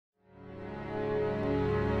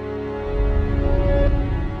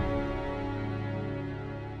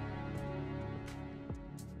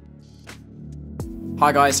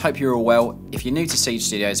Hi guys, hope you're all well. If you're new to Siege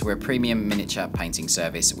Studios, we're a premium miniature painting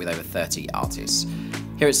service with over 30 artists.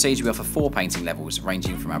 Here at Siege we offer 4 painting levels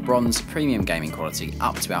ranging from our bronze, premium gaming quality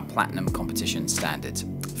up to our platinum competition standard.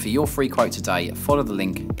 For your free quote today, follow the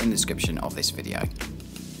link in the description of this video.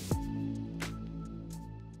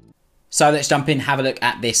 So let's jump in, have a look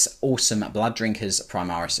at this awesome Blood Drinkers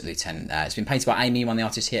Primaris Lieutenant. It's been painted by Amy, one of the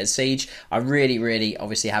artists here at Siege. I really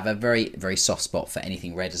obviously have a very soft spot for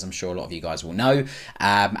anything red, as I'm sure a lot of you guys will know.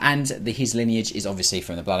 And his lineage is obviously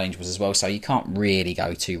from the Blood Angels as well, so you can't really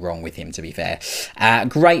go too wrong with him, to be fair.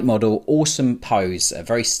 Great model, awesome pose,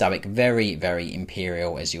 very stoic, very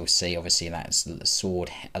imperial, as you'll see. Obviously that's sword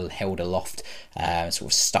held aloft, sort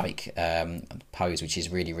of stoic pose, which is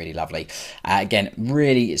really lovely. Again,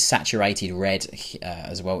 really saturated red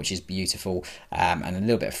as well, which is beautiful, and a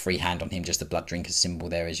little bit of freehand on him, just the Blood Drinkers symbol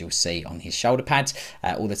there, as you'll see on his shoulder pads.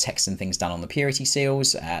 All the text and things done on the purity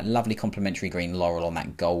seals. Lovely complementary green laurel on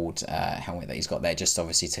that gold helmet that he's got there, just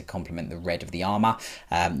obviously to complement the red of the armor.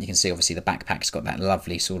 You can see obviously the backpack's got that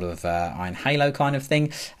lovely sort of iron halo kind of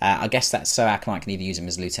thing. I guess that's so our client can either use him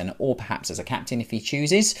as a lieutenant or perhaps as a captain if he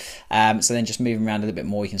chooses. So then just moving around a little bit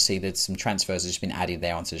more, you can see that some transfers have just been added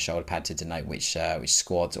there onto the shoulder pad to denote which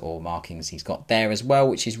squad or markings he's got there as well,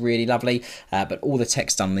 which is really lovely. But all the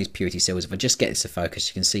text done on these purity seals, if I just get this to focus,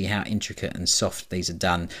 you can see how intricate and soft these are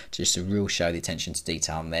done, just to real show the attention to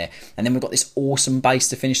detail on there. And then we've got this awesome base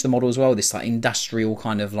to finish the model as well, this like industrial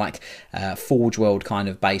kind of like Forge World kind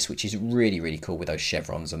of base, which is really cool with those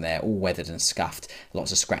chevrons on there, all weathered and scuffed,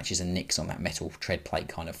 lots of scratches and nicks on that metal tread plate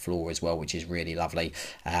kind of floor as well, which is really lovely.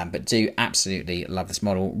 But do absolutely love this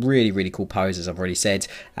model, really cool pose, as I've already said,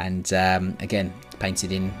 and again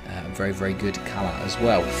painted in very good colour as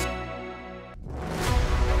well.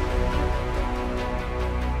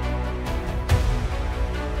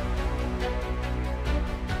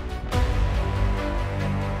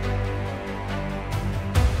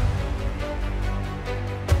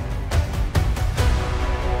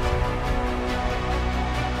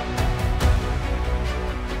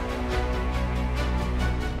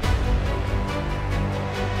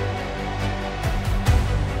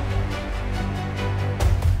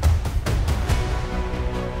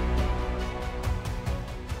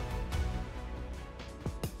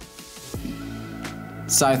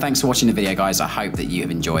 So thanks for watching the video, guys. I hope that you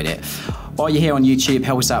have enjoyed it. While you're here on YouTube,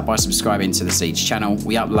 help us out by subscribing to the Siege channel.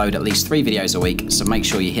 We upload at least 3 videos a week, so make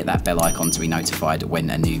sure you hit that bell icon to be notified when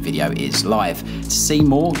a new video is live. To see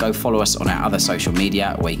more, go follow us on our other social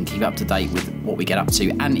media, where you can keep up to date with what we get up to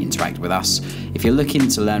and interact with us. If you're looking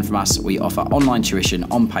to learn from us, we offer online tuition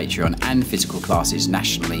on Patreon and physical classes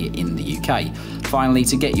nationally in the UK. Finally,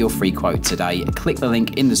 to get your free quote today, click the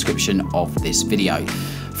link in the description of this video.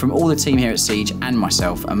 From all the team here at Siege and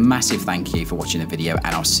myself, a massive thank you for watching the video, and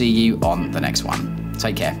I'll see you on the next one.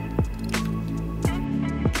 Take care.